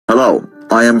Hello,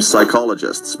 I am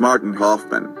psychologist Martin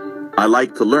Hoffman. I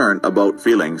like to learn about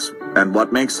feelings, and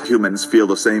what makes humans feel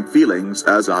the same feelings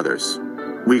as others.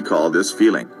 We call this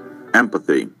feeling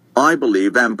empathy. I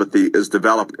believe empathy is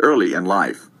developed early in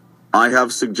life. I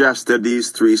have suggested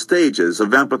these 3 stages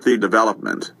of empathy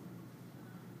development: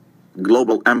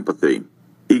 global empathy,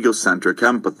 egocentric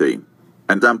empathy,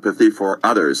 and empathy for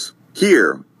others.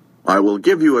 Here, I will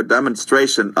give you a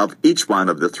demonstration of each one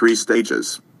of the 3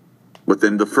 stages.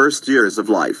 Within the first years of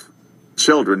life,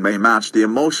 children may match the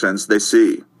emotions they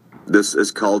see. This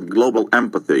is called global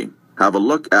empathy. Have a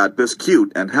look at this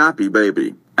cute and happy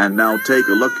baby, and now take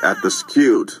a look at this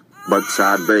cute but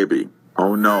sad baby.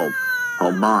 Oh no.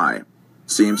 Oh my.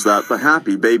 Seems that the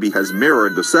happy baby has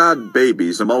mirrored the sad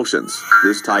baby's emotions.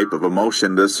 This type of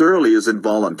emotion this early is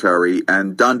involuntary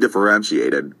and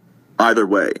undifferentiated. Either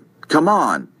way, come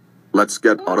on, let's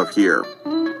get out of here.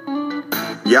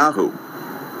 Yahoo!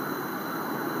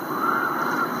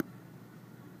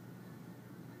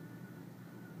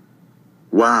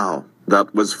 Wow,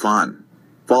 that was fun.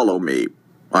 Follow me.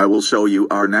 I will show you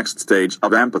our next stage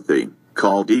of empathy,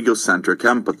 called egocentric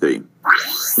empathy.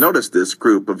 Notice this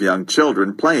group of young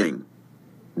children playing.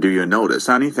 Do you notice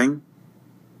anything?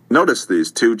 Notice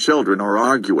these 2 children are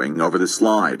arguing over the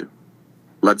slide.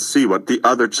 Let's see what the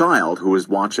other child who is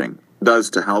watching does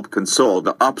to help console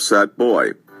the upset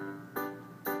boy.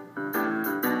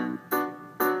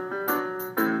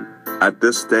 At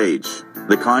this stage,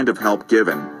 the kind of help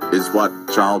given is what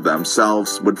child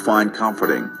themselves would find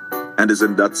comforting, and is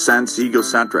in that sense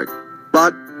egocentric.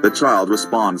 But the child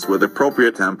responds with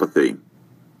appropriate empathy.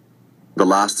 The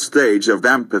last stage of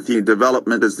empathy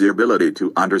development is the ability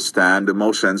to understand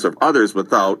emotions of others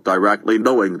without directly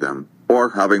knowing them,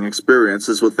 or having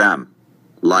experiences with them.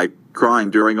 Like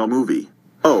crying during a movie.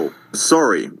 Oh,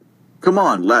 sorry. Come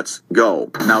on, let's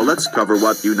go. Now let's cover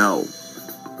what you know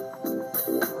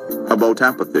about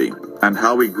empathy, and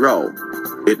how we grow.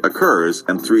 It occurs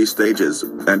in 3 stages,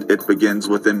 and it begins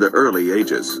within the early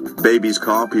ages. Babies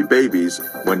copy babies.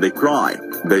 When they cry,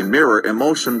 they mirror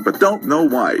emotion but don't know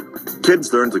why.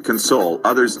 Kids learn to console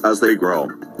others as they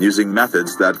grow, using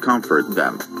methods that comfort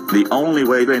them, the only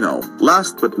way they know.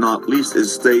 Last but not least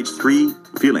is stage 3,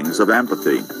 feelings of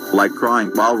empathy, like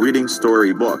crying while reading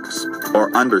storybooks,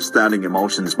 or understanding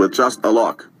emotions with just a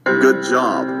look. Good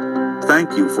job.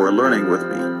 Thank you for learning with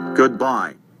me.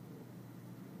 Goodbye.